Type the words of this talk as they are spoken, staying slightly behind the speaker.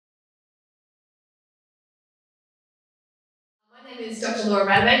is Dr. Laura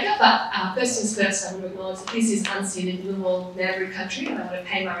Rademacher, but first things first, I want to acknowledge that this is unceded Little Nambari country, and I want to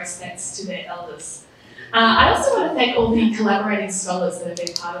pay my respects to their elders. I also want to thank all the collaborating scholars that have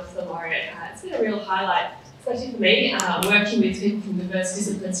been part of the laureate. It's been a real highlight, especially for me, working with people from diverse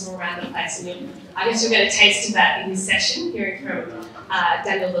disciplines from around the place. And I guess you'll get a taste of that in this session, hearing from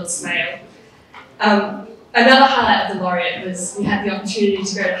Daniel Lutz-Mayo. Another highlight of the laureate was we had the opportunity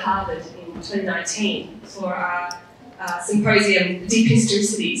to go to Harvard in 2019 for our symposium, Deep History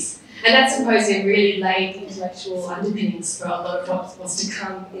Cities. And that symposium really laid the intellectual underpinnings for a lot of what was to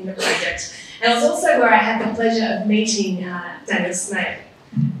come in the project. And it was also where I had the pleasure of meeting Daniel Smale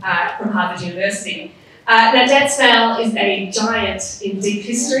from Harvard University. Now, Dan Smale is a giant in deep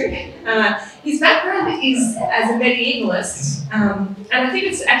history. His background is as a medievalist, and I think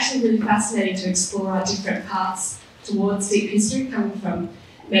it's actually really fascinating to explore our different paths towards deep history, coming from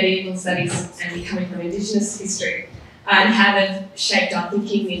medieval studies and coming from Indigenous history, and how they've shaped our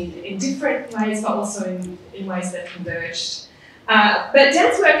thinking in different ways, but also in ways that converged. But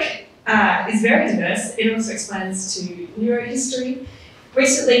Dan's work is very diverse. It also expands to neurohistory.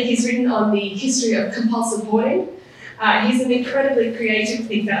 Recently, he's written on the history of compulsive hoarding. He's an incredibly creative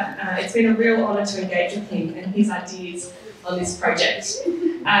thinker. It's been a real honour to engage with him and his ideas on this project.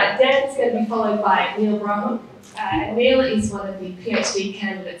 Dan's going to be followed by Neil Braham. Neil is one of the PhD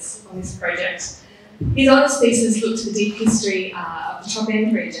candidates on this project. His honours thesis looked at the deep history of the Top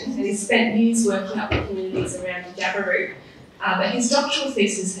End region, and he's spent years working up in communities around the Jabiru. But his doctoral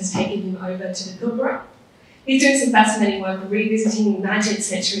thesis has taken him over to the Pilbara. He's doing some fascinating work revisiting 19th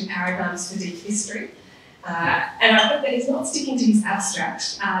century paradigms for deep history. And I hope that he's not sticking to his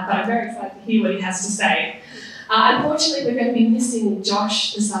abstract, but I'm very excited to hear what he has to say. Unfortunately, we're going to be missing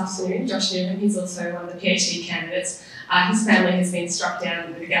Josh this afternoon. Josh Newman, he's also one of the PhD candidates. His family has been struck down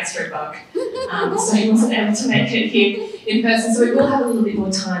with a gastro bug, so he wasn't able to make it here in person. So we will have a little bit more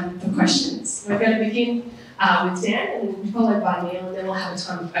time for questions. We're going to begin with Dan, and then followed by Neil, and then we'll have a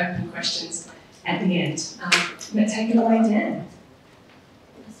time of open questions at the end. But take it away, Dan.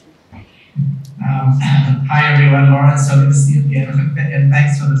 Hi everyone, Laura, so good to see you again, and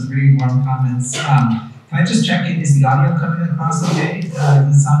thanks for those really warm comments. Can I just check in, is the audio coming across okay?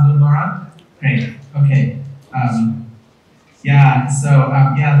 Does it sound good, Laura? Great, okay.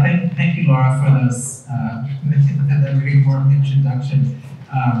 Thank you, Laura, for those, that really warm introduction,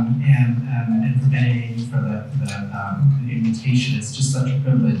 and for Benny for the invitation. It's just such a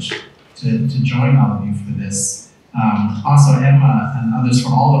privilege to join all of you for this. Also Emma and others for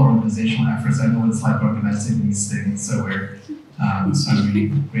all the organizational efforts. I know what it's like organizing these things, so I'm really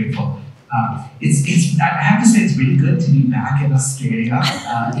grateful. I have to say it's really good to be back in Australia,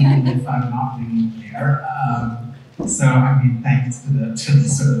 even if I'm not really there. So I mean, thanks to the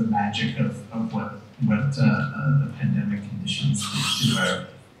sort of magic of what the pandemic conditions did to our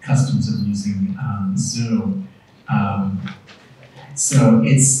customs of using Zoom. So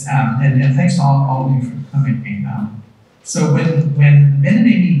it's and thanks to all of you for coming. So when Ben and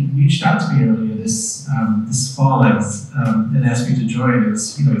Amy reached out to me earlier this fall and asked me to join,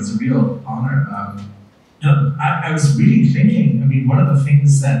 it's a real honor. I was really thinking. I mean, one of the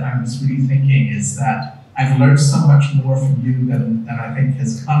things that I was really thinking is that I've learned so much more from you than I think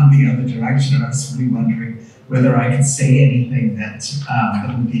has gone the other direction, and I was really wondering whether I could say anything that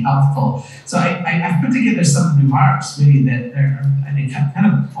would be helpful. So I've put together some remarks really that are I think kind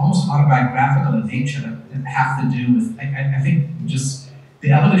of almost autobiographical in nature that have to do with I think just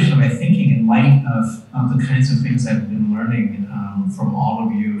the evolution of my thinking in light of the kinds of things I've been learning from all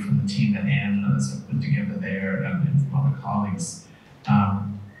of you, from the team that Anne and others have put together there, and from other colleagues.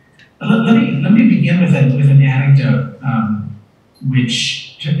 Let me begin with an anecdote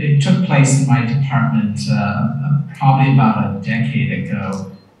which took place in my department probably about a decade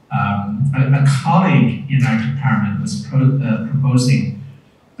ago. A colleague in our department was proposing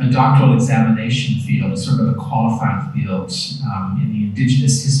a doctoral examination field, sort of a qualifying field in the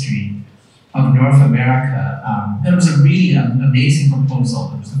Indigenous history of North America. It was a really amazing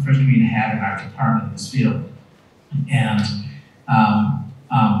proposal. It was the first we had in our department in this field. And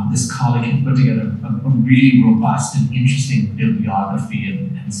this colleague had put together a really robust and interesting bibliography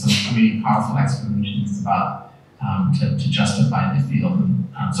and some really powerful explanations about to justify the field.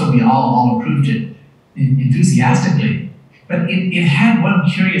 And so we all approved it enthusiastically. But it had one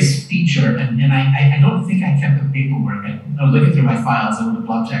curious feature, and I don't think I kept the paperwork. I was looking through my files. I would have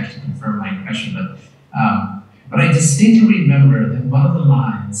loved to actually confirm my impression, but I distinctly remember that one of the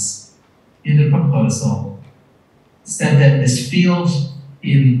lines in the proposal said that this field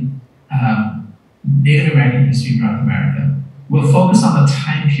in Native American history in North America will focus on the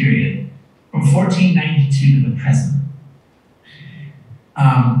time period from 1492 to the present.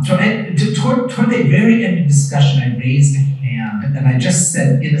 Toward the very end of the discussion, I raised a hand and I just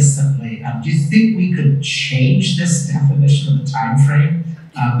said innocently, do you think we could change this definition of the time frame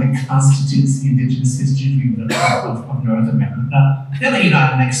that constitutes the indigenous history of North America? Then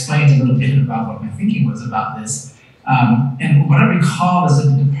I explained a little bit about what my thinking was about this. And what I recall is that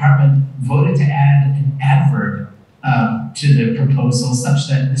the department voted to add an adverb to the proposal such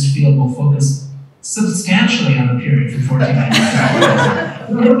that this field will focus substantially on the period from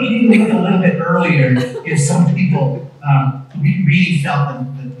 1492. We need to look a little bit earlier if some people really felt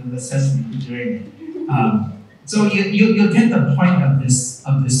the necessity for doing it. So you'll get the point of this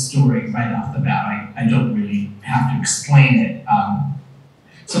story right off the bat. I don't really have to explain it.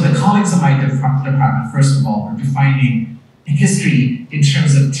 So the colleagues of my department, first of all, are defining history in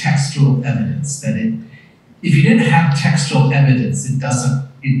terms of textual evidence. That if you didn't have textual evidence, it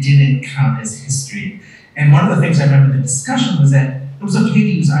didn't count as history. And one of the things I remember in the discussion was that it was okay to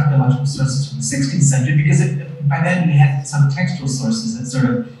use archaeological sources from the 16th century because by then we had some textual sources that sort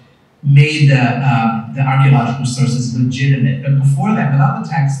of made the archaeological sources legitimate. But before that, without the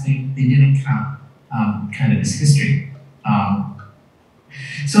text, they didn't count kind of as history.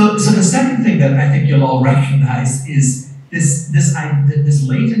 So the second thing that I think you'll all recognize is this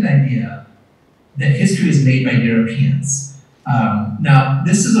latent idea that history is made by Europeans. Now,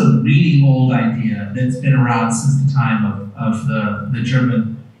 this is a really old idea that's been around since the time of the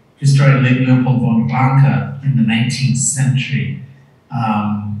German historian Leopold von Ranke in the 19th century.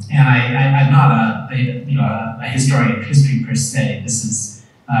 And I'm not a historian of history per se. This is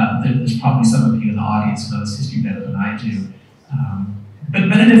there's probably some of you in the audience who knows history better than I do. But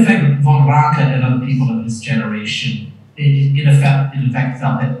in effect, von Ranke and other people of his generation, in effect,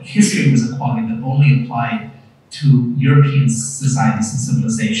 felt that history was a quality that only applied to European societies and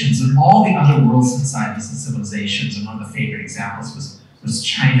civilizations, and all the other world societies and civilizations. And one of the favorite examples was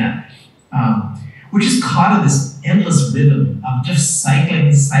China, which is caught in this endless rhythm of just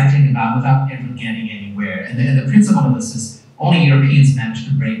cycling about without ever getting anywhere. And the principle of this is only Europeans managed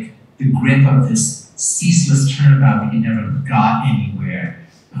to break the grip of this ceaseless turnabout, but you never got anywhere.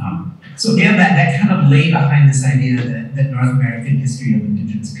 So again, that kind of lay behind this idea that North American history of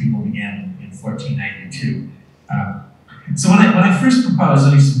indigenous people began in 1492. So when I first proposed,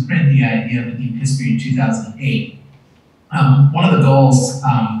 at least in print, the idea of a deep history in 2008, one of the goals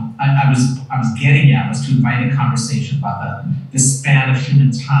I was getting at was to invite a conversation about the span of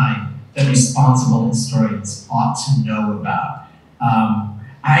human time that responsible historians ought to know about.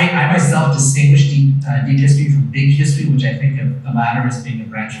 I myself distinguish deep history from big history, which I think of the latter as being a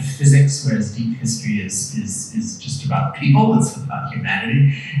branch of physics, whereas deep history is just about people, it's about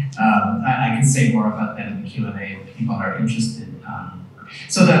humanity. I can say more about that in the Q&A if people are interested.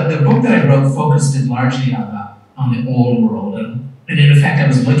 So the book that I wrote focused it largely on the old world, and in effect I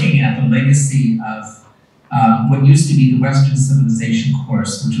was looking at the legacy of what used to be the Western Civilization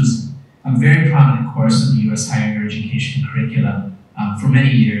course, which was a very prominent course in the US higher education curriculum for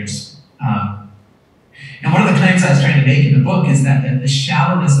many years. And one of the claims I was trying to make in the book is that the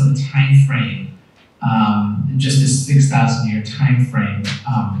shallowness of the time frame, just this 6,000-year time frame,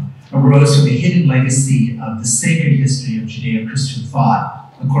 arose from the hidden legacy of the sacred history of Judeo-Christian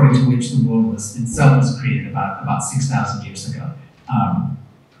thought, according to which the world itself was created about 6,000 years ago.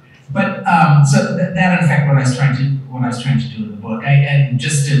 So that in fact what I was trying to do in the book. And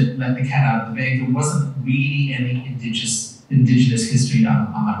just to let the cat out of the bag, there wasn't really any indigenous history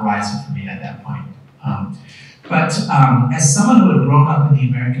on the horizon for me at that point. As someone who had grown up in the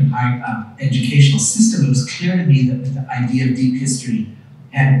American educational system, it was clear to me that the idea of deep history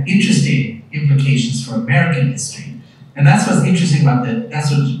had interesting implications for American history. And that's what's interesting that's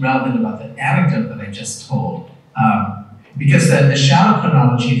what's relevant about the anecdote that I just told. Because the shallow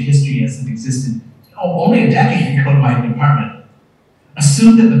chronology of history as it existed only a decade ago in my department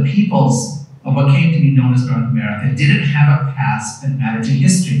assumed that the peoples of what came to be known as North America didn't have a past that mattered to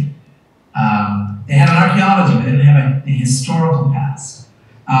history. They had an archaeology, but they didn't have a historical past.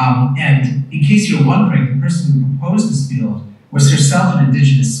 And in case you're wondering, the person who proposed this field was herself an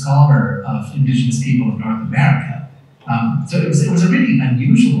indigenous scholar of indigenous people of North America. So it was a really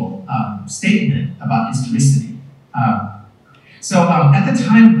unusual statement about historicity. At the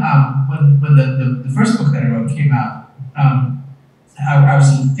time when the first book that I wrote came out, I was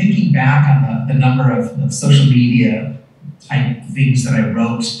thinking back on the number of social media type things that I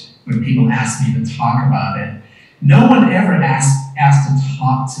wrote when people asked me to talk about it. No one ever asked to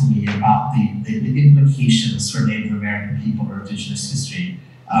talk to me about the implications for Native American people or indigenous history.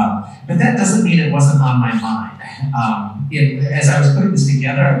 But that doesn't mean it wasn't on my mind. As I was putting this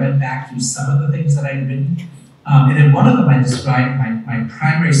together, I went back through some of the things that I'd written, And in one of them, I described my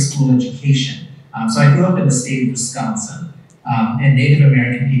primary school education. So I grew up in the state of Wisconsin, and Native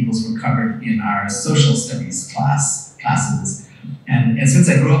American peoples were covered in our social studies classes. And since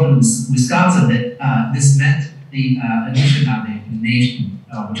I grew up in Wisconsin, this meant the Anishinaabe Nation,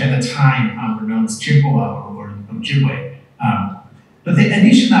 which at the time were known as Chippewa or Ojibwe. But the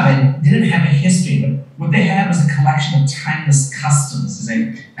Anishinaabe didn't have a history, but what they had was a collection of timeless customs.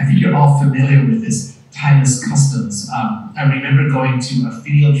 I think you're all familiar with this timeless customs. I remember going to a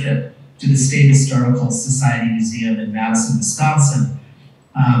field trip to the State Historical Society Museum in Madison, Wisconsin,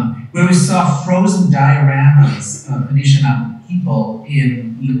 where we saw frozen dioramas of Anishinaabe people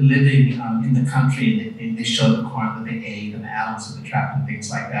living in the country. They showed the corn that they ate and the animals that they trapped and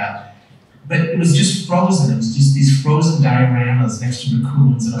things like that. But it was just frozen. It was just these frozen dioramas next to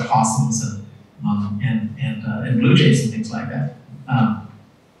raccoons and opossums and blue jays and things like that.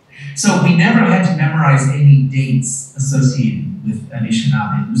 So we never had to memorize any dates associated with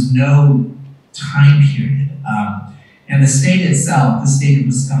Anishinaabe. There was no time period. And the state itself, the state of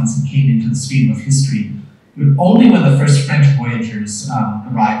Wisconsin, came into the stream of history only when the first French voyagers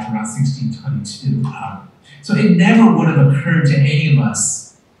arrived around 1622. So it never would have occurred to any of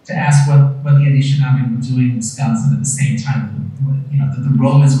us to ask what the Anishinaabe were doing in Wisconsin at the same time that the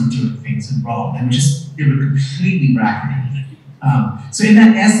Romans were doing things in Rome. They were completely bracketed. So in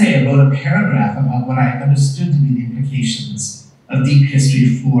that essay, I wrote a paragraph about what I understood to be the implications of deep history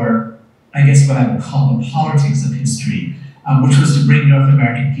for, I guess, what I would call the politics of history, which was to bring North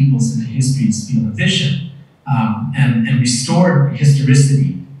American peoples into history's field of vision and restore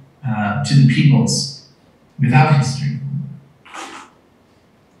historicity to the peoples without history.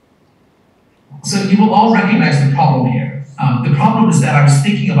 So you will all recognize the problem here. The problem is that I was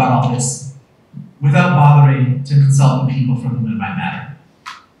thinking about all this without bothering to consult the people for whom it might matter.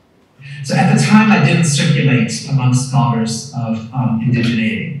 So at the time, I didn't circulate among scholars of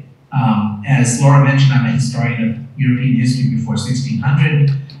indigeneity. As Laura mentioned, I'm a historian of European history before 1600.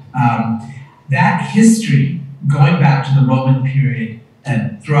 That history, going back to the Roman period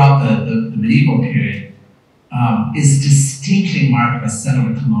and throughout the medieval period, is distinctly marked by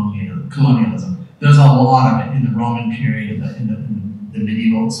settler colonialism. There's a lot of it in the Roman period, in the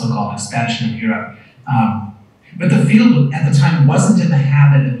medieval so-called expansion of Europe. But the field at the time wasn't in the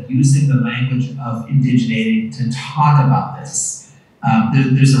habit of using the language of indigeneity to talk about this.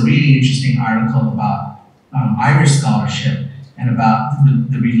 There's a really interesting article about Irish scholarship and about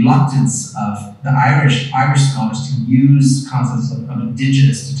the reluctance of the Irish scholars to use concepts of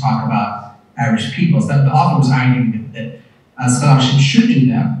indigenous to talk about Irish peoples. That the author was arguing that scholarship should do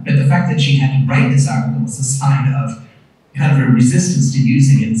that, but the fact that she had to write this article was a sign of kind of a resistance to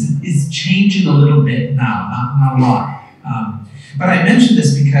using it. It's changing a little bit now, not a lot. But I mentioned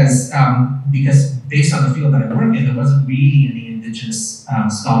this because based on the field that I work in, there wasn't really any indigenous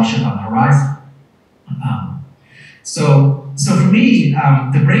scholarship on the horizon. So for me,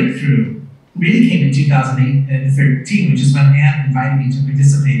 the breakthrough really came in 2013, which is when Anne invited me to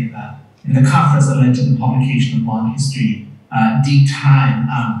participate in the conference that led to the publication of Long History, Deep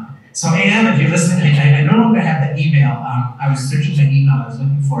Time. So Anne, if you're listening, I no longer have that email. I was searching my email, I was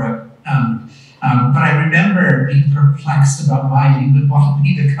looking for it. But I remember being perplexed about why you would want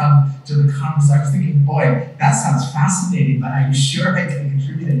me to come to the conference. I was thinking, boy, that sounds fascinating, but are you sure I can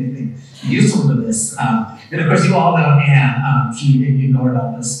contribute anything useful to this? And of course, you all know Anne. She ignored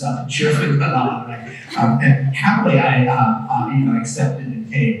all this stuff and cheerfully went on. And happily, I accepted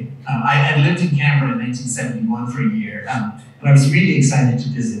and came. I had lived in Canberra in 1971 for a year, and I was really excited to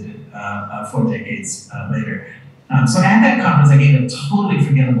visit it 4 decades later. So at that conference, I gave a totally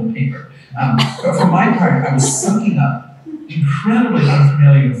forgettable paper. But for my part, I was soaking up incredibly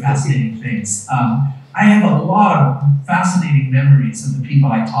unfamiliar, fascinating things. I have a lot of fascinating memories of the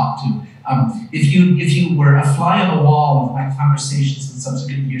people I talked to. If you were a fly on the wall of my conversations in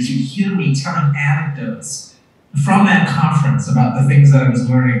subsequent years, you'd hear me telling anecdotes from that conference about the things that I was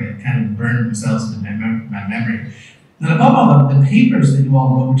learning that kind of burned themselves into my memory. And above all, the papers that you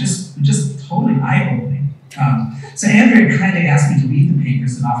all wrote were just totally eye-opening. So Andrea kindly asked me to read the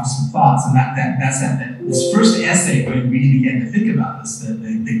papers and offer some thoughts, and that's this first essay where I really began to think about this,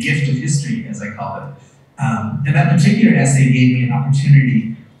 the gift of history, as I call it. And that particular essay gave me an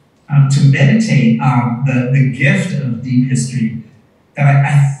opportunity to meditate on the gift of deep history that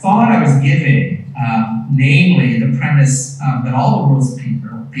I thought I was giving, namely the premise that all the world's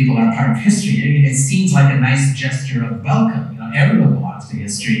people are part of history. I mean, it seems like a nice gesture of welcome. Everyone belongs to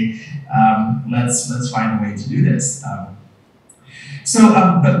history. Let's find a way to do this.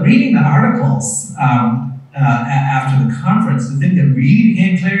 But reading the articles after the conference, the thing that really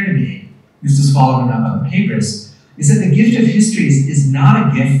became clear to me this is following up on the papers, is that the gift of history is not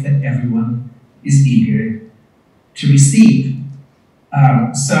a gift that everyone is eager to receive.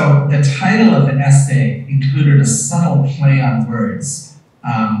 So the title of the essay included a subtle play on words,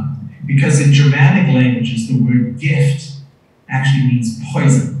 because in Germanic languages, the word gift actually means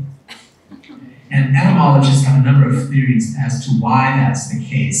poison. And etymologists have a number of theories as to why that's the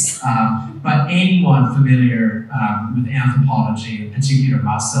case. But anyone familiar with anthropology, in particular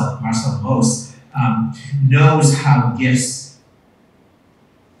Marcel Mauss, knows how gifts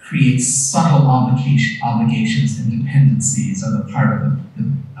create subtle obligations and dependencies on the part of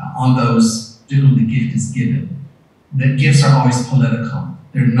on those to whom the gift is given. That gifts are always political.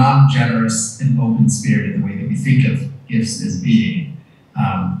 They're not generous and open-spirited the way that we think of gifts as being.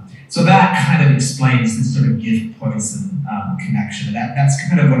 So that kind of explains this sort of gift-poison connection. That's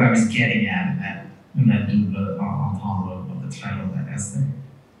kind of what I was getting at in that double entendre of the title of that essay.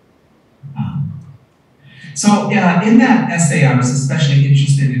 So yeah, in that essay, I was especially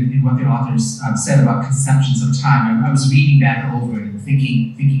interested in what the authors said about conceptions of time. I was reading back over it and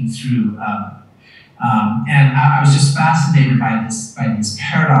thinking through, and I was just fascinated by this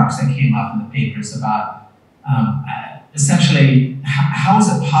paradox that came up in the papers about essentially how is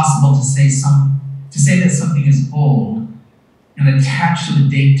it possible to say that something is old and attached to the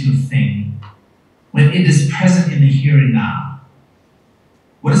date to a thing when it is present in the here and now?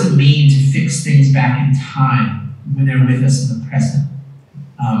 What does it mean to fix things back in time when they're with us in the present?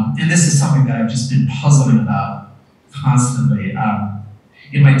 And this is something that I've just been puzzling about constantly.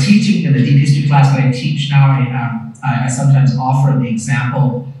 In my teaching, in the deep history class that I teach now, I sometimes offer the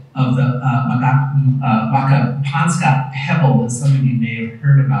example of the Makapanska pebble, that some of you may have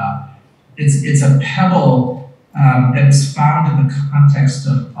heard about. It's a pebble that was found in the context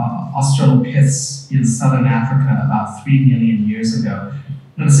of Australopiths in southern Africa about 3 million years ago.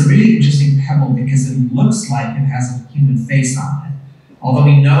 And it's a really interesting pebble because it looks like it has a human face on it. Although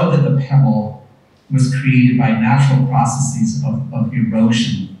we know that the pebble was created by natural processes of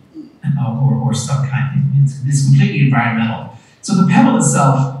erosion or some kind. It's completely environmental. So the pebble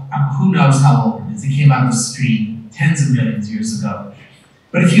itself, who knows how old it is? It came out of a stream tens of millions of years ago.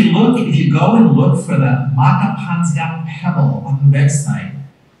 But if you go and look for the Makapanska pebble on the website,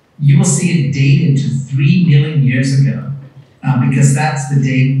 you will see it dated to 3 million years ago. Because that's the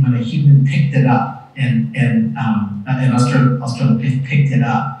date when a human picked it up and Australopith picked it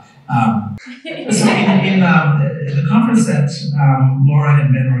up. So in the conference that Laura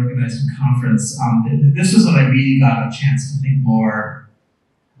and Ben organized a conference, this was when I really got a chance to think more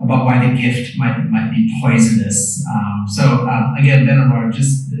about why the gift might be poisonous. Again, Ben and Laura,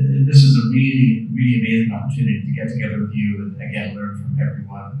 this was a really, really amazing opportunity to get together with you and again learn from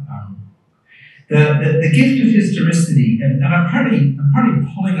everyone. The gift of historicity, and I'm partly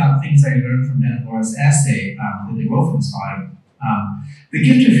pulling out things I learned from Ben and Laura's essay that they wrote from this time. The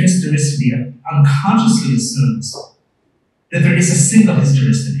gift of historicity unconsciously assumes that there is a single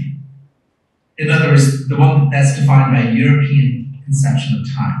historicity. In other words, the one that's defined by a European conception of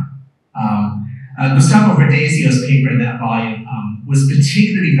time. Gustavo Verdesio's paper in that volume was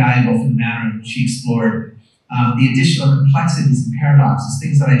particularly valuable for the manner in which he explored the additional complexities and paradoxes,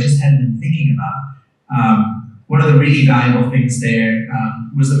 things that I just hadn't been thinking about. One of the really valuable things there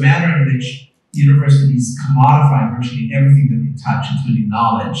was the manner in which universities commodify virtually everything that they touch, including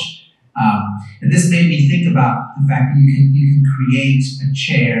knowledge. And this made me think about the fact that you can create a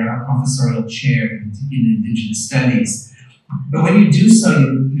chair, a professorial chair in Indigenous studies. But when you do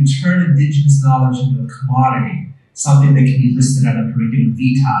so, you turn Indigenous knowledge into a commodity, something that can be listed on a curriculum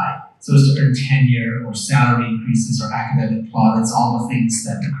vitae, so as to earn tenure or salary increases or academic plaudits, all the things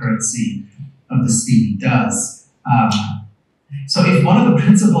that the currency of the student does. So if one of the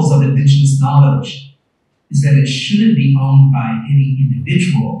principles of Indigenous knowledge is that it shouldn't be owned by any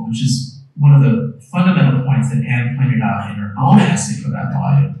individual, which is one of the fundamental points that Anne pointed out in her own essay for that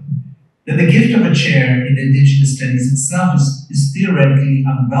volume, then the gift of a chair in Indigenous studies itself is theoretically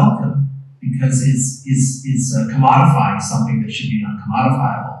unwelcome because it's commodifying something that should be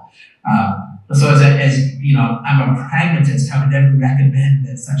uncommodifiable. So as you know, I'm a pragmatist. I would never recommend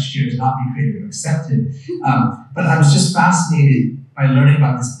that such chairs not be created or accepted. But I was just fascinated by learning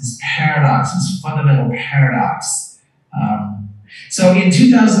about this paradox, this fundamental paradox. So in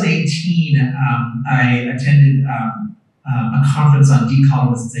 2018, I attended a conference on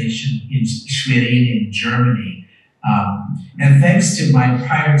decolonization in Schwerin in Germany. And thanks to my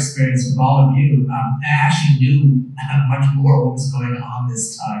prior experience with all of you, I actually knew much more what was going on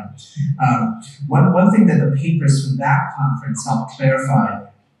this time. One thing that the papers from that conference helped clarify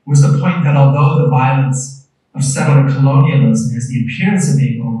was the point that although the violence of settler colonialism has the appearance of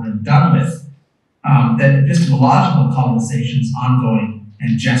being over and done with, that epistemological colonization is ongoing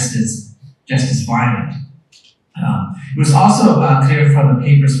and just as violent. It was also clear from the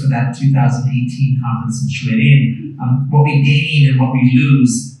papers for that 2018 conference in Schwerin what we gain and what we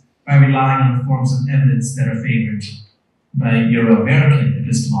lose by relying on the forms of evidence that are favored by Euro-American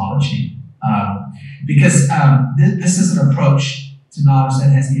epistemology. Because this is an approach to knowledge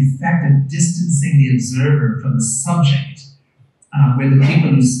that has the effect of distancing the observer from the subject, where the people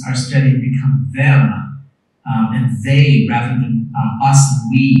who are studying become them and they rather than us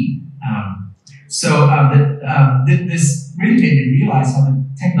and we. This really made me realize how the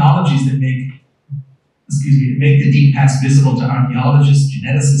technologies that make the deep past visible to archaeologists,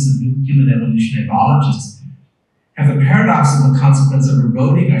 geneticists, and human evolutionary biologists have the paradoxical consequence of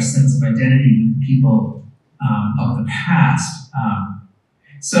eroding our sense of identity with the people of the past.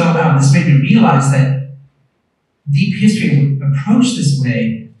 This made me realize that deep history approached this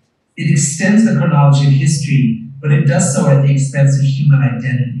way, it extends the chronology of history, but it does so at the expense of human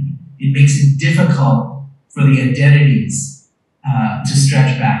identity. It makes it difficult for the identities to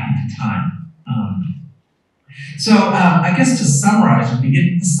stretch back into time. I guess to summarize, or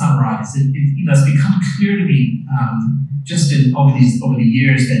begin to summarize, it's become clear to me just over the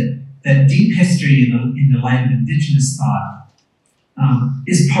years that deep history in the light of Indigenous thought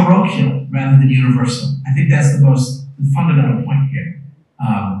is parochial rather than universal. I think that's the most fundamental point here.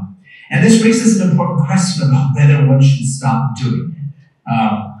 And this raises an important question about whether one should stop doing it.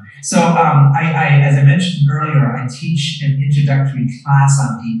 As I mentioned earlier, I teach an introductory class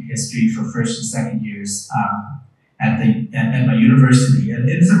on deep history for first and second years at my university, and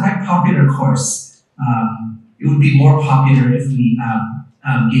it is a quite popular course. It would be more popular if we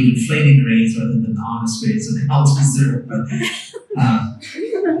gave inflated grades rather than honest grades that they all deserve. I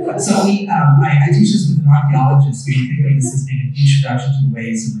teach this with an archaeologist, and we think of this as being an introduction to the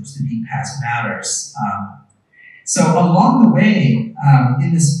ways in which the deep past matters. Along the way, in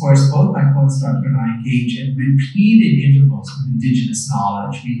this course, both my co-instructor and I engage in repeated intervals with Indigenous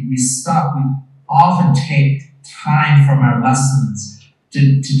knowledge. We often take time from our lessons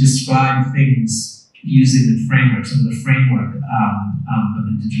to describe things using the framework, some of the framework of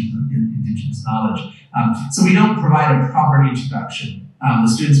Indigenous knowledge. So we don't provide a proper introduction. The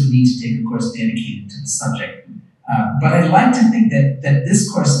students would need to take a course dedicated to the subject. But I'd like to think that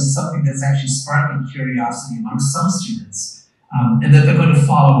this course is something that's actually sparking curiosity among some students, and that they're going to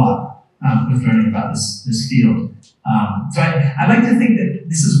follow up with learning about this field. I'd like to think that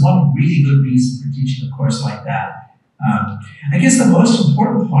this is one really good reason for teaching a course like that. I guess the most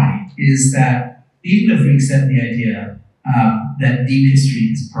important point is that even if we accept the idea that deep history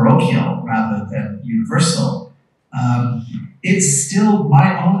is parochial rather than universal, it's still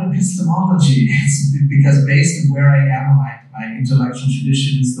my own epistemology. It's because based on where I am, my intellectual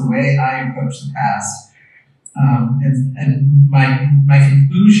tradition is the way I approach the past. And my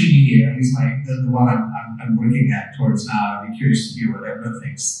conclusion here, at least the one I'm working at towards now, I'd be curious to hear what everyone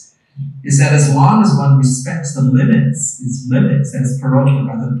thinks, is that as long as one respects its limits, and it's parochial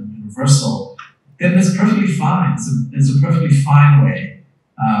rather than universal, then it's perfectly fine. It's a perfectly fine way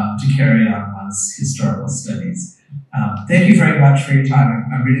to carry on one's historical studies. Thank you very much for your time.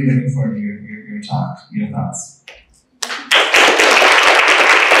 I'm really looking forward to your talk, your thoughts.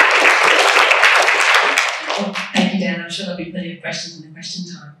 Well, thank you, Dan. I'm sure there'll be plenty of questions in the question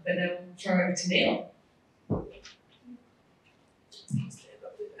time, but then we'll throw over to Neil.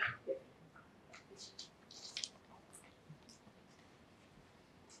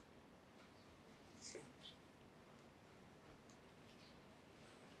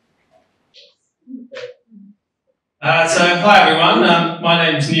 Hi everyone,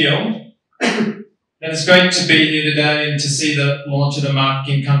 my name's Neil, and it's great to be here today and to see the launch of the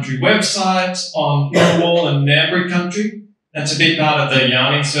Marking Country website on Millwall and Ngambri country, and to be part of the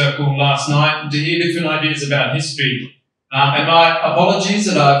Yarning Circle last night and to hear different ideas about history. And my apologies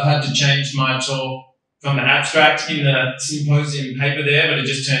that I've had to change my talk from the abstract in the symposium paper there, but it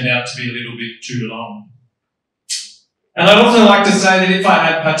just turned out to be a little bit too long. And I'd also like to say that if I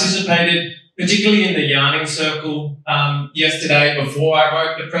had participated particularly in the Yarning Circle yesterday before I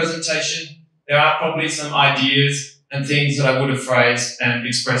wrote the presentation, there are probably some ideas and things that I would have phrased and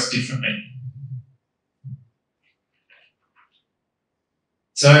expressed differently.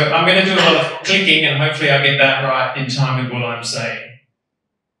 So I'm going to do a lot of clicking and hopefully I get that right in time with what I'm saying.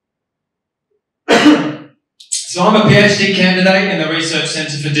 So I'm a PhD candidate in the Research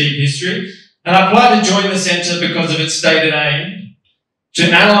Centre for Deep History, and I applied to join the centre because of its stated aim to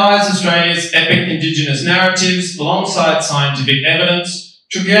analyse Australia's epic Indigenous narratives alongside scientific evidence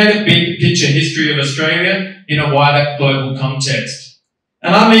to create a big picture history of Australia in a wider global context.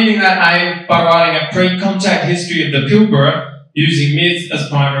 And I'm meeting that aim by writing a pre-contact history of the Pilbara using myth as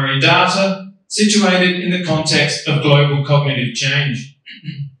primary data, situated in the context of global cognitive change.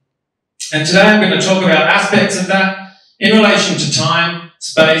 And today I'm going to talk about aspects of that in relation to time,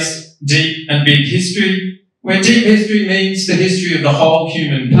 space, deep and big history, where deep history means the history of the whole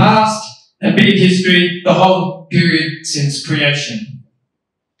human past, and big history, the whole period since creation.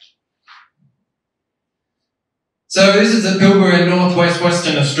 So this is the Pilbara in northwest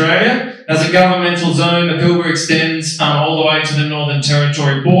Western Australia. As a governmental zone, the Pilbara extends all the way to the Northern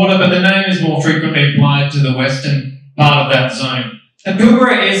Territory border, but the name is more frequently applied to the western part of that zone. And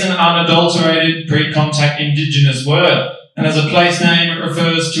Pilbara is an unadulterated pre-contact Indigenous word, and as a place name, it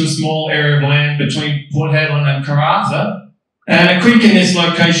refers to a small area of land between Port Hedland and Karratha, and a creek in this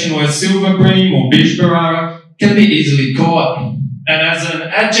location where silver bream or bijbarara can be easily caught. And as an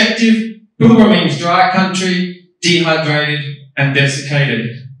adjective, Pilbara means dry country, dehydrated and desiccated.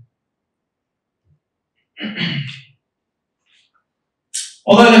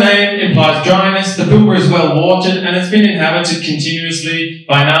 Although the name implies dryness, the Pilbara is well watered and it's been inhabited continuously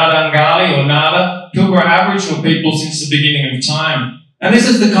by Nada Ngali or Nada, Pilbara Aboriginal people since the beginning of time. And this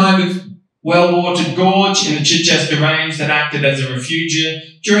is the kind of well-watered gorge in the Chichester Range that acted as a refuge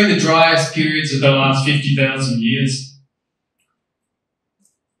during the driest periods of the last 50,000 years.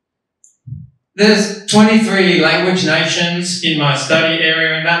 There's 23 language nations in my study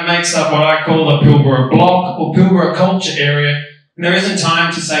area, and that makes up what I call the Pilbara block or Pilbara culture area. And there isn't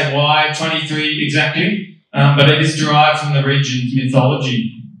time to say why 23 exactly, but it is derived from the region's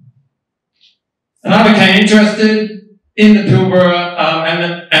mythology. And I became interested in the Pilbara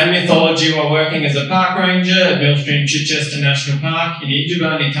and mythology while working as a park ranger at Millstream Chichester National Park in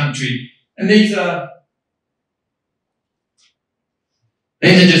Yindjibarndi country. And these are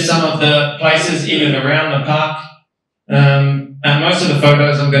just some of the places in and around the park, and most of the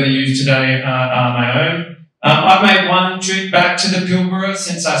photos I'm going to use today are my own. I've made one trip back to the Pilbara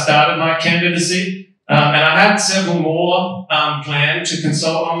since I started my candidacy, and I had several more planned to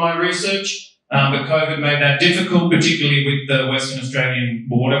consult on my research, but COVID made that difficult, particularly with the Western Australian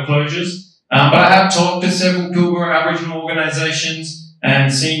border closures. But I have talked to several Pilbara Aboriginal organisations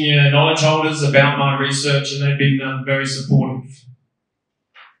and senior knowledge holders about my research, and they've been very supportive.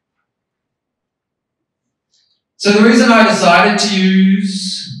 So the reason I decided to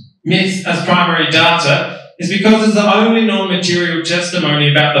use myth as primary data is because it's the only non-material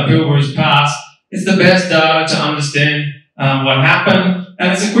testimony about the Pilbara's past. It's the best data to understand what happened,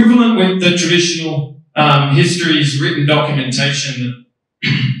 and it's equivalent with the traditional history's written documentation.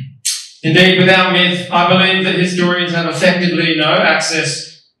 Indeed, without myth, I believe that historians have effectively no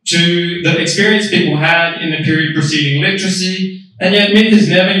access to the experience people had in the period preceding literacy, and yet myth is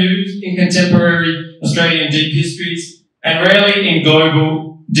never used in contemporary Australian deep histories, and rarely in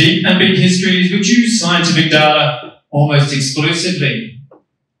global deep and big histories which use scientific data almost exclusively.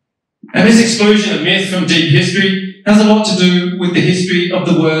 And this exclusion of myth from deep history has a lot to do with the history of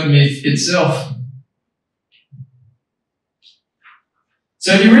the word myth itself.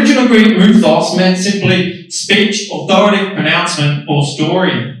 So the original Greek mythos meant simply speech, authoritative pronouncement, or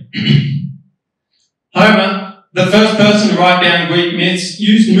story. Homer, the first person to write down Greek myths,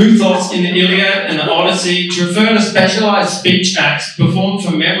 used mythos in the Iliad and the Odyssey to refer to specialised speech acts performed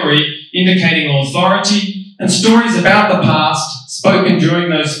from memory, indicating authority, and stories about the past spoken during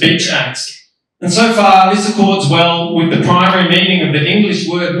those speech acts. And so far, this accords well with the primary meaning of the English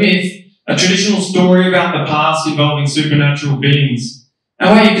word myth, a traditional story about the past involving supernatural beings. And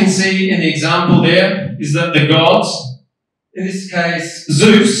what you can see in the example there is that the gods, in this case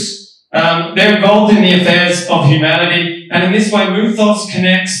Zeus, they're involved in the affairs of humanity, and in this way mythos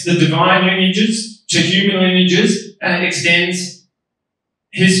connects the divine lineages to human lineages, and it extends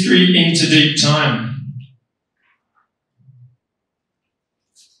history into deep time.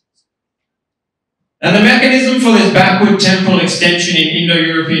 And the mechanism for this backward temporal extension in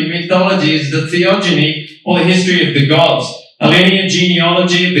Indo-European mythology is the theogony, or the history of the gods, a linear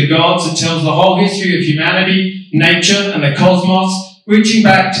genealogy of the gods that tells the whole history of humanity, nature, and the cosmos, reaching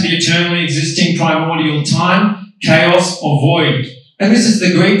back to the eternally existing primordial time, chaos, or void. And this is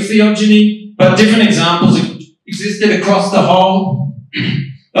the Greek theogony, but different examples existed across the whole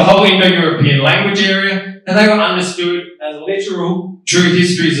Indo-European language area, and they were understood as literal, true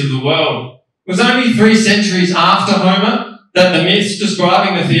histories of the world. It was only 3 centuries after Homer that the myths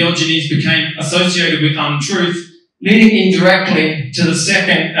describing the theogonies became associated with untruth, leading indirectly to the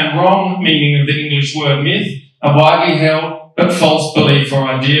second and wrong meaning of the English word myth, a widely held but false belief or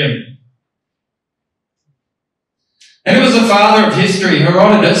idea. And it was the father of history,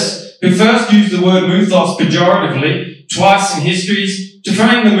 Herodotus, who first used the word mythos pejoratively twice in histories to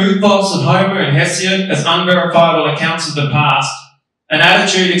frame the mythos of Homer and Hesiod as unverifiable accounts of the past, an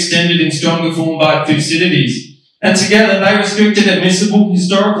attitude extended in stronger form by Thucydides. And together they restricted admissible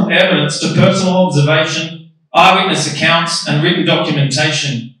historical evidence to personal observation, eyewitness accounts, and written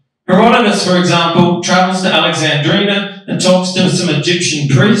documentation. Herodotus, for example, travels to Alexandria and talks to some Egyptian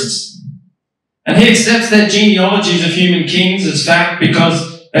priests, and he accepts their genealogies of human kings as fact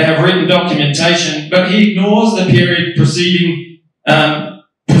because they have written documentation, but he ignores the period preceding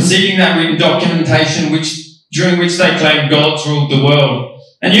that written documentation during which they claim gods ruled the world.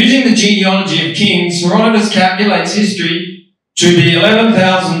 And using the genealogy of kings, Herodotus calculates history to be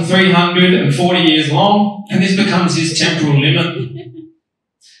 11,340 years long, and this becomes his temporal limit.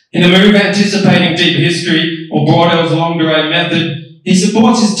 In a move anticipating deep history, or Brodel's long durée method, he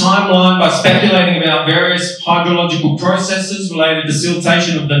supports his timeline by speculating about various hydrological processes related to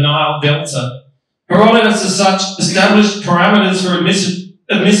siltation of the Nile Delta. Herodotus, as such, established parameters for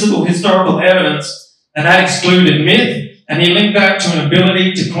admissible historical evidence, and that excluded myth, and he linked that to an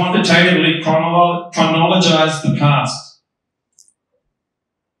ability to quantitatively chronologize the past.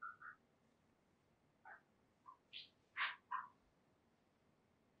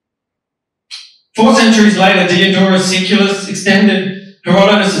 4 centuries later, Diodorus Siculus extended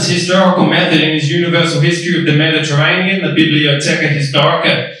Herodotus' historical method in his Universal History of the Mediterranean, the Bibliotheca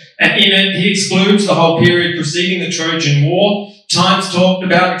Historica, and in it he excludes the whole period preceding the Trojan War, times talked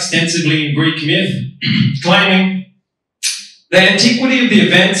about extensively in Greek myth, claiming the antiquity of the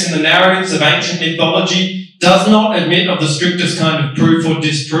events in the narratives of ancient mythology does not admit of the strictest kind of proof or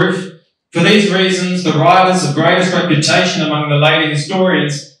disproof. For these reasons, the writers of greatest reputation among the later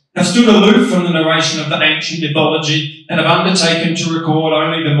historians have stood aloof from the narration of the ancient mythology and have undertaken to record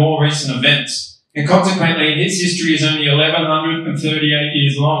only the more recent events. And consequently, his history is only 1138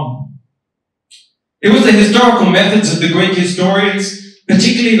 years long. It was the historical methods of the Greek historians,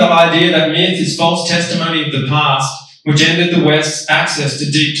 particularly the idea that myth is false testimony of the past, which ended the West's access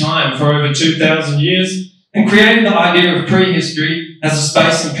to deep time for over 2,000 years and created the idea of prehistory as a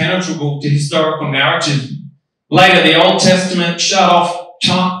space impenetrable to historical narrative. Later, the Old Testament shut off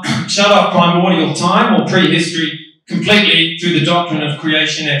primordial time or prehistory completely through the doctrine of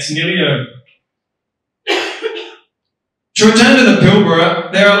creation ex nihilo. To return to the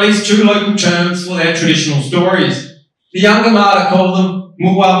Pilbara, there are at least 2 local terms for their traditional stories. The Yangamada call them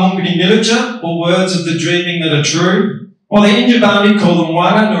Muwa Mungri Nilicha, or words of the dreaming that are true, while the Injabandi call them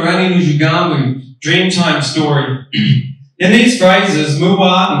Wanga Nurani Nujugamu, dreamtime story. In these phrases,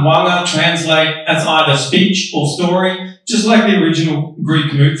 Muwa and Wanga translate as either speech or story, just like the original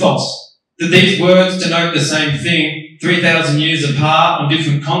Greek mythos. That these words denote the same thing, 3,000 years apart on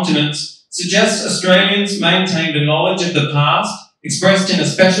different continents, suggests Australians maintained a knowledge of the past, expressed in a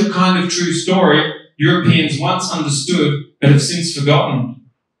special kind of true story Europeans once understood but have since forgotten.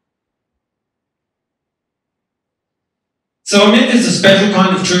 So a myth is a special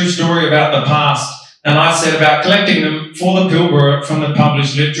kind of true story about the past, and I set about collecting them for the Pilbara from the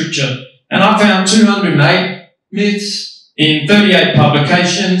published literature. And I found 208 myths in 38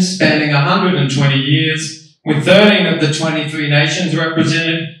 publications spanning 120 years, with 13 of the 23 nations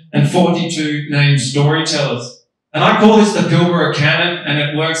represented and 42 named storytellers. And I call this the Pilbara Canon, and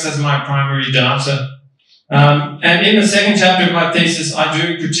it works as my primary data. And in the second chapter of my thesis, I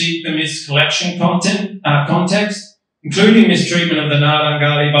do critique the myths collection context, including mistreatment of the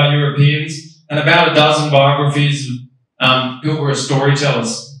Ngarrindjeri by Europeans, and about a dozen biographies of Pilbara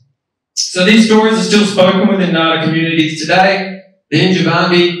storytellers. So these stories are still spoken within Ngarra communities today. The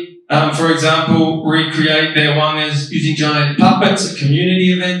Injabandi, for example, recreate their wangas using giant puppets at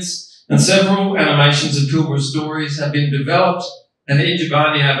community events, and several animations of Pilbara stories have been developed. And the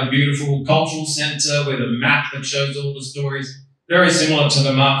Injabandi have a beautiful cultural centre with a map that shows all the stories, very similar to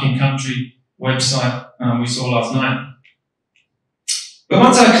the Marking Country website we saw last night. But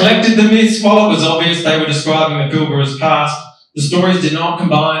once I collected the myths, while it was obvious they were describing the Pilbara's past, the stories did not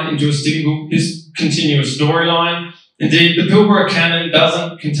combine into a single continuous storyline. Indeed, the Pilbara canon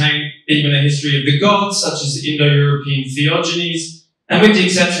doesn't contain even a history of the gods, such as the Indo-European theogonies, and with the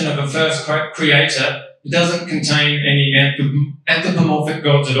exception of a first creator, it doesn't contain any anthropomorphic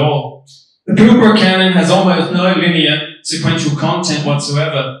gods at all. The Pilbara canon has almost no linear sequential content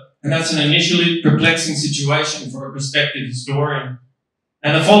whatsoever, and that's an initially perplexing situation for a prospective historian.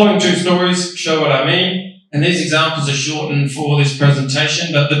 And the following 2 stories show what I mean, and these examples are shortened for this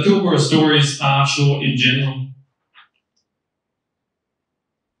presentation, but the Pilbara stories are short in general.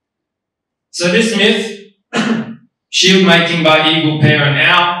 So this myth, shield making by eagle, pair and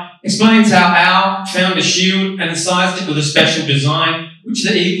owl, explains how owl out, found a shield and incised it with a special design which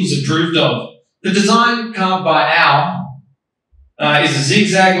the Eagles approved of. The design carved by Al is a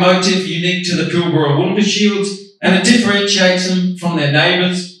zigzag motif unique to the Pilbara Woonga shields, and it differentiates them from their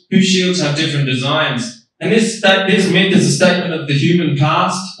neighbours whose shields have different designs. And this myth is a statement of the human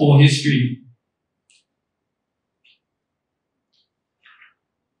past or history.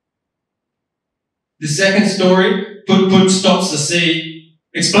 The second story, Put Put Stops the Sea,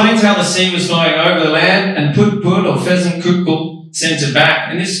 explains how the sea was flowing over the land and Put Put or pheasant kukul sent it back.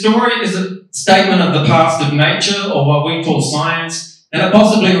 And this story is a statement of the past of nature, or what we call science, and it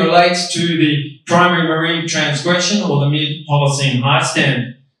possibly relates to the primary marine transgression or the mid-Holocene high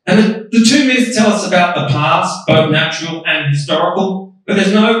stand. And the two myths tell us about the past, both natural and historical, but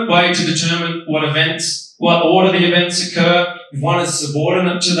there's no way to determine what order the events occur, if one is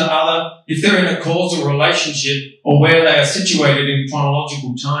subordinate to the other, if they're in a causal relationship, or where they are situated in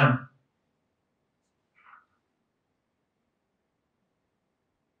chronological time.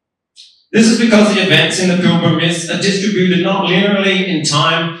 This is because the events in the Pilbara myths are distributed not linearly in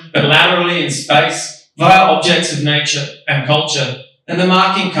time, but laterally in space, via objects of nature and culture. And the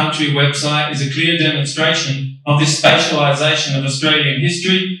Marking Country website is a clear demonstration of this spatialisation of Australian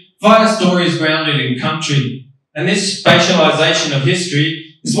history via stories grounded in country. And this spatialisation of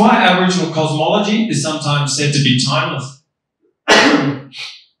history is why Aboriginal cosmology is sometimes said to be timeless.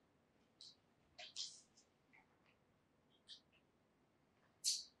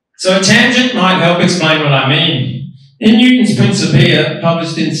 So a tangent might help explain what I mean. In Newton's Principia,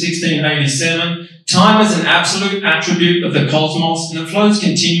 published in 1687, time is an absolute attribute of the cosmos and it flows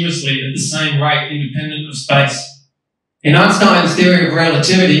continuously at the same rate independent of space. In Einstein's theory of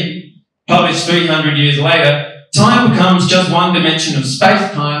relativity, published 300 years later, time becomes just one dimension of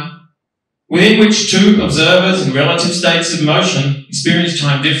space-time within which two observers in relative states of motion experience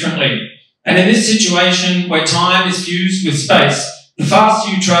time differently. And in this situation where time is fused with space, the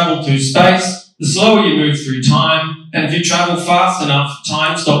faster you travel through space, the slower you move through time, and if you travel fast enough,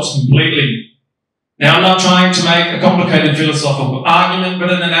 time stops completely. Now, I'm not trying to make a complicated philosophical argument, but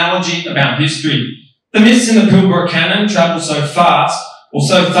an analogy about history. The myths in the Pilbara canon travel so fast, or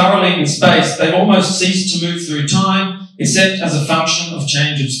so thoroughly in space, they almost cease to move through time, except as a function of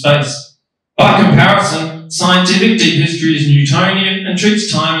change of space. By comparison, scientific deep history is Newtonian and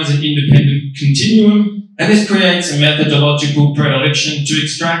treats time as an independent continuum, and this creates a methodological predilection to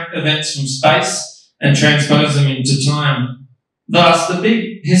extract events from space and transpose them into time. Thus, the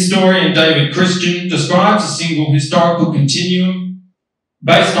big historian David Christian describes a single historical continuum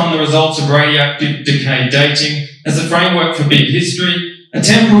based on the results of radioactive decay dating as a framework for big history, a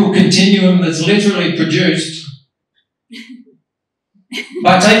temporal continuum that's literally produced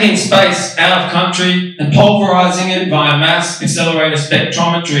by taking space out of country and pulverising it via mass accelerator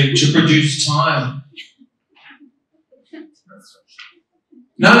spectrometry to produce time.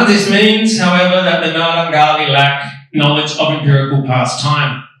 None of this means, however, that the Ngarrindjeri lack knowledge of empirical past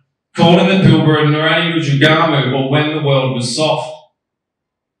time, called in the Pilbara Nurani Mujugamu, or when the world was soft.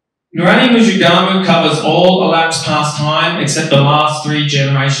 Nurani Mujugamu covers all elapsed past time except the last 3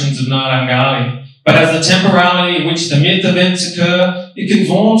 generations of Ngarrindjeri, but as the temporality in which the myth events occur, it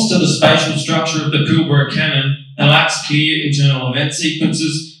conforms to the spatial structure of the Pilbara canon and lacks clear internal event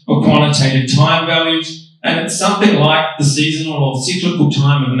sequences or quantitative time values, and it's something like the seasonal or cyclical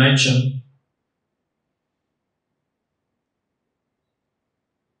time of nature.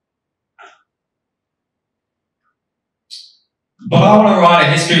 But I want to write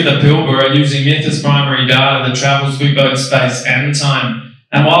a history of the Pilbara using myth as primary data that travels through both space and time.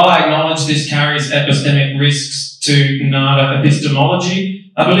 And while I acknowledge this carries epistemic risks to Ngarrindjeri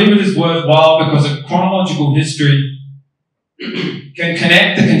epistemology, I believe it is worthwhile because a chronological history can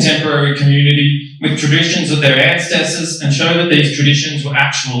connect the contemporary community with traditions of their ancestors and show that these traditions were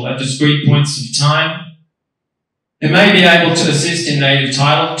actual at discrete points of time. It may be able to assist in native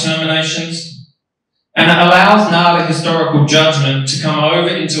title determinations, and it allows Ngarrindjeri historical judgment to come over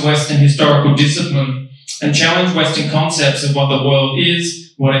into Western historical discipline and challenge Western concepts of what the world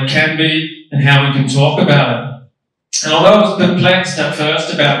is, what it can be, and how we can talk about it. And although I was perplexed at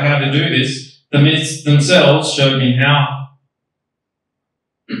first about how to do this, the myths themselves showed me how.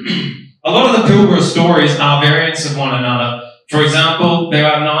 A lot of the Pilbara stories are variants of one another. For example, there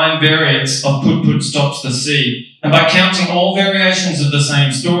are 9 variants of Put Put Stops the Sea. And by counting all variations of the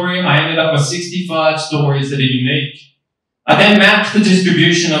same story, I ended up with 65 stories that are unique. I then mapped the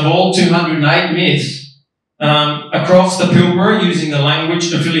distribution of all 208 myths across the Pilbara using the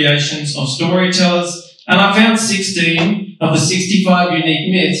language affiliations of storytellers, and I found 16 of the 65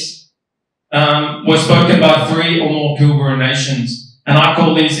 unique myths were spoken by 3 or more Pilbara nations. And I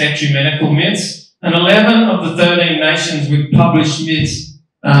call these ecumenical myths. and 11 of the 13 nations with published myths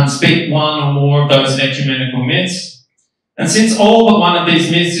speak one or more of those ecumenical myths. And since all but one of these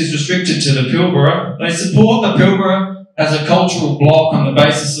myths is restricted to the Pilbara, they support the Pilbara as a cultural block on the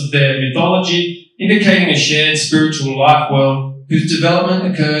basis of their mythology, indicating a shared spiritual life world whose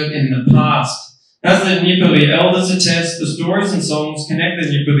development occurred in the past. As the Nipali elders attest, the stories and songs connect the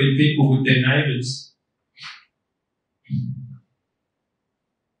Nipali people with their neighbours.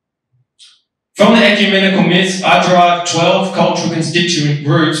 From the ecumenical myths, I derive 12 cultural constituent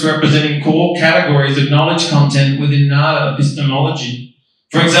groups representing core categories of knowledge content within Nada epistemology.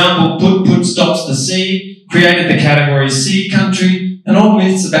 For example, Put stops the sea, created the category sea country, and all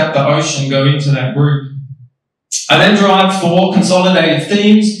myths about the ocean go into that group. I then derive four consolidated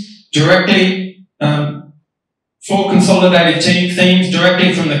themes directly from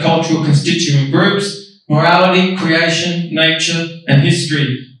the cultural constituent groups: morality, creation, nature, and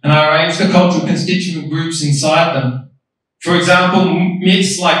history. And I arrange the cultural constituent groups inside them. For example,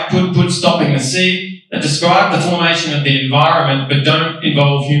 myths like Put stopping the sea that describe the formation of the environment but don't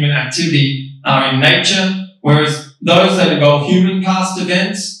involve human activity are in nature, whereas those that involve human past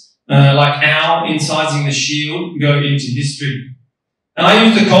events, like Owl incising the shield, go into history. And I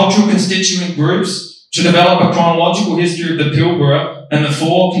use the cultural constituent groups to develop a chronological history of the Pilbara and the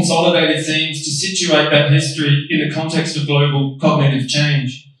four consolidated themes to situate that history in the context of global cognitive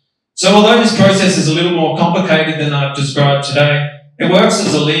change. So although this process is a little more complicated than I've described today, it works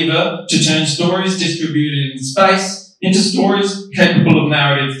as a lever to turn stories distributed in space into stories capable of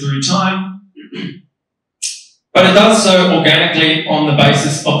narrative through time. But it does so organically on the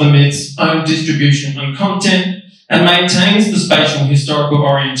basis of the myth's own distribution and content, and maintains the spatial historical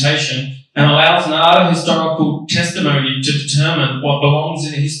orientation and allows Nada historical testimony to determine what belongs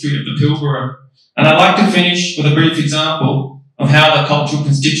in the history of the Pilbara. And I'd like to finish with a brief example of how the cultural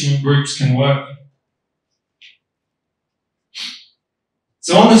constituent groups can work.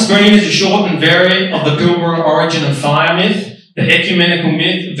 So on the screen is a shortened variant of the Pilbara origin of fire myth, the ecumenical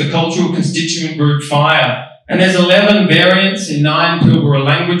myth of the cultural constituent group fire. And there's 11 variants in 9 Pilbara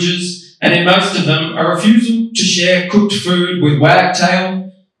languages, and in most of them, a refusal to share cooked food with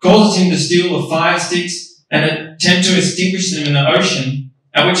Wagtail causes him to steal the fire sticks and attempt to extinguish them in the ocean,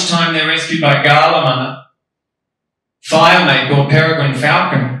 at which time they're rescued by Galamana, Firemake or Peregrine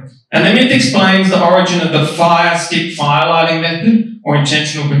Falcon. And the myth explains the origin of the fire stick firelighting method or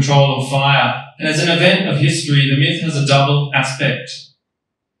intentional control of fire. And as an event of history, the myth has a double aspect.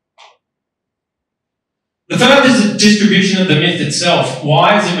 The third is the distribution of the myth itself.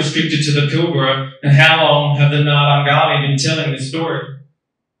 Why is it restricted to the Pilbara, and how long have the Ngarrindjeri been telling this story?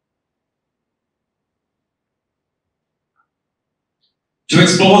 To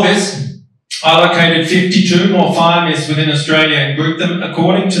explore this, I located 52 more fire myths within Australia and grouped them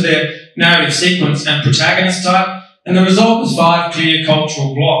according to their narrative sequence and protagonist type, and the result was 5 clear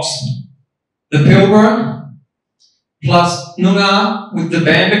cultural blocks. The Pilbara, plus Noongar with the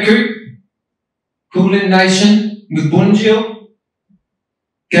Bandicoot, Kulin Nation with Bunjil,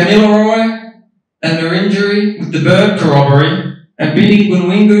 Gamilaroi and Ngarrindjeri with the bird corroboree, and Bini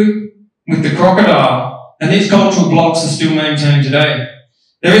Gunwingu with the crocodile. And these cultural blocks are still maintained today.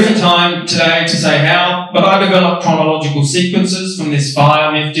 There isn't time today to say how, but I developed chronological sequences from this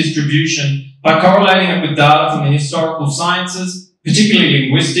fire myth distribution by correlating it with data from the historical sciences, particularly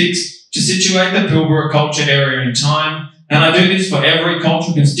linguistics, to situate the Pilbara culture area in time. And I do this for every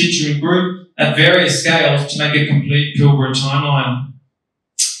cultural constituent group at various scales to make a complete Pilbara timeline.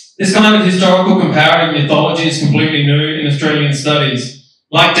 This kind of historical comparative mythology is completely new in Australian studies.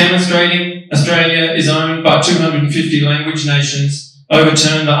 Like demonstrating Australia is owned by 250 language nations,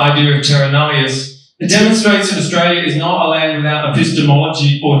 overturned the idea of terra nullius. It demonstrates that Australia is not a land without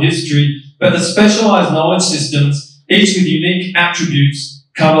epistemology or history, but that specialised knowledge systems, each with unique attributes,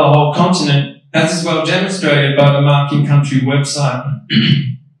 cover the whole continent, as is well demonstrated by the Marking Country website.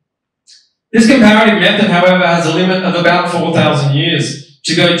 This comparative method, however, has a limit of about 4,000 years.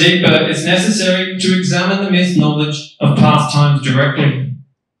 To go deeper, it's necessary to examine the myth knowledge of past times directly.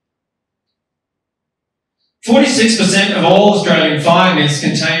 46% of all Australian fire myths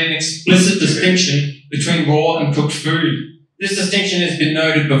contain an explicit distinction between raw and cooked food. This distinction has been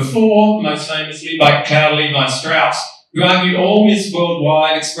noted before, most famously by Claude Levi-Strauss, who argued all myths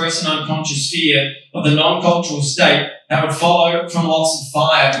worldwide express an unconscious fear of the non-cultural state that would follow from loss of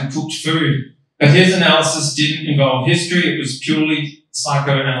fire and cooked food. But his analysis didn't involve history, it was purely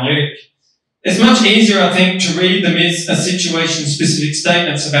psychoanalytic. It's much easier, I think, to read the myths as situation-specific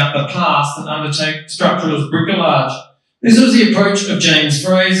statements about the past than undertake structuralist bricolage. This was the approach of James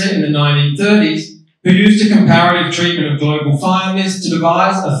Fraser in the 1930s, who used a comparative treatment of global fire myths to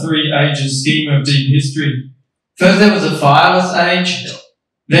devise a 3 ages scheme of deep history. First there was a fireless age,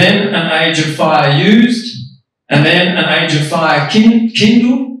 then an age of fire used, and then an age of fire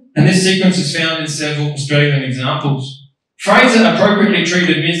kindled, and this sequence is found in several Australian examples. Fraser appropriately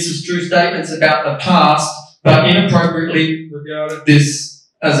treated myths as true statements about the past, but inappropriately regarded this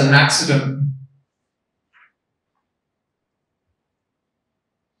as an accident.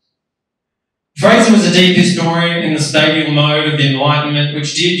 Fraser was a deep historian in the stadial mode of the Enlightenment,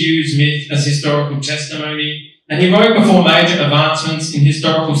 which did use myth as historical testimony, and he wrote before major advancements in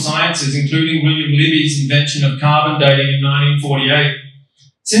historical sciences, including William Libby's invention of carbon dating in 1948.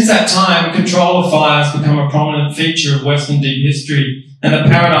 Since that time, control of fire has become a prominent feature of Western deep history, and the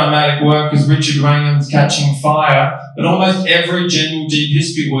paradigmatic work is Richard Wrangham's Catching Fire, but almost every general deep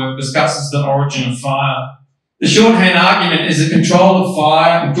history work discusses the origin of fire. The shorthand argument is that control of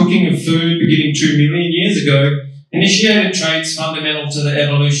fire and cooking of food beginning 2 million years ago initiated traits fundamental to the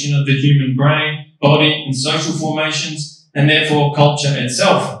evolution of the human brain, body and social formations, and therefore culture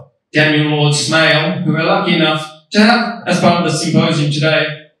itself. Daniel Lord Smale, who we're lucky enough to have as part of the symposium today,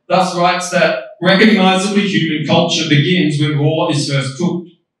 thus writes that recognisably human culture begins when raw is first cooked.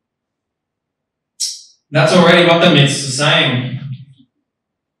 That's already what the myths are saying.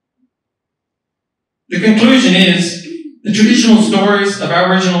 The conclusion is the traditional stories of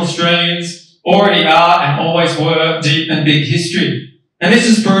Aboriginal Australians already are and always were deep and big history. And this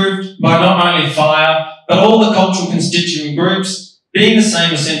is proved by not only fire, but all the cultural constituent groups being the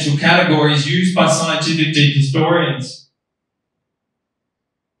same essential categories used by scientific deep historians.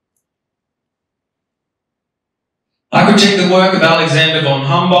 I critique the work of Alexander von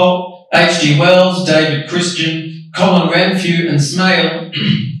Humboldt, H.G. Wells, David Christian, Colin Renfrew and Smale,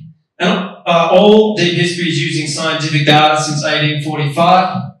 and all deep histories using scientific data since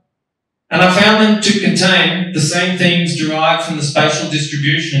 1845. And I found them to contain the same themes derived from the spatial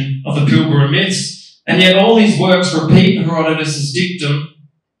distribution of the Pilbara myths, and yet all these works repeat Herodotus' dictum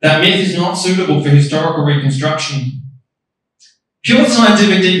that myth is not suitable for historical reconstruction. Pure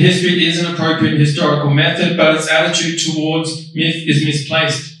scientific deep history is an appropriate historical method, but its attitude towards myth is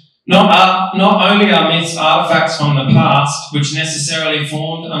misplaced. Not only are myths artifacts from the past, which necessarily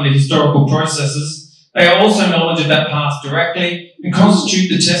formed under historical processes, they are also knowledge of that past directly and constitute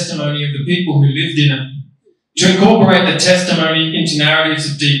the testimony of the people who lived in it. To incorporate the testimony into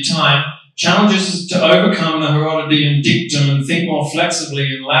narratives of deep time challenges us to overcome the Herodotean dictum and think more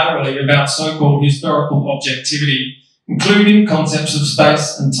flexibly and laterally about so-called historical objectivity, including concepts of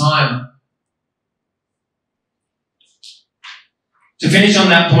space and time. To finish on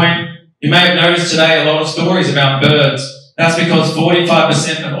that point, you may have noticed today a lot of stories about birds. That's because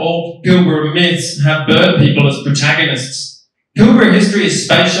 45% of all Pilbara myths have bird people as protagonists. Pilbara history is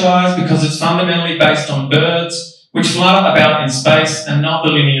spatialised because it's fundamentally based on birds, which flutter about in space and not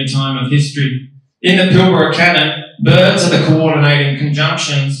the linear time of history. In the Pilbara canon, birds are the coordinating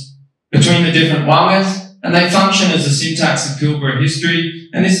conjunctions between the different wangas, and they function as the syntax of Pilbara history,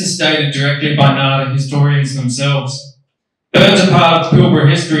 and this is stated directly by Nada historians themselves. Birds are part of Pilbara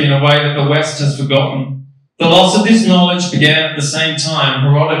history in a way that the West has forgotten. The loss of this knowledge began at the same time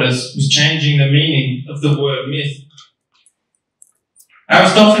Herodotus was changing the meaning of the word myth.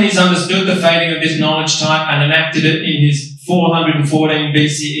 Aristophanes understood the fading of this knowledge type and enacted it in his 414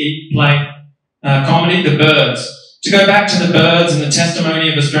 BCE play comedy, The Birds. To go back to the birds and the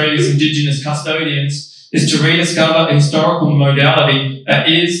testimony of Australia's Indigenous custodians is to rediscover a historical modality that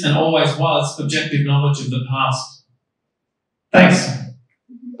is and always was objective knowledge of the past. Thanks.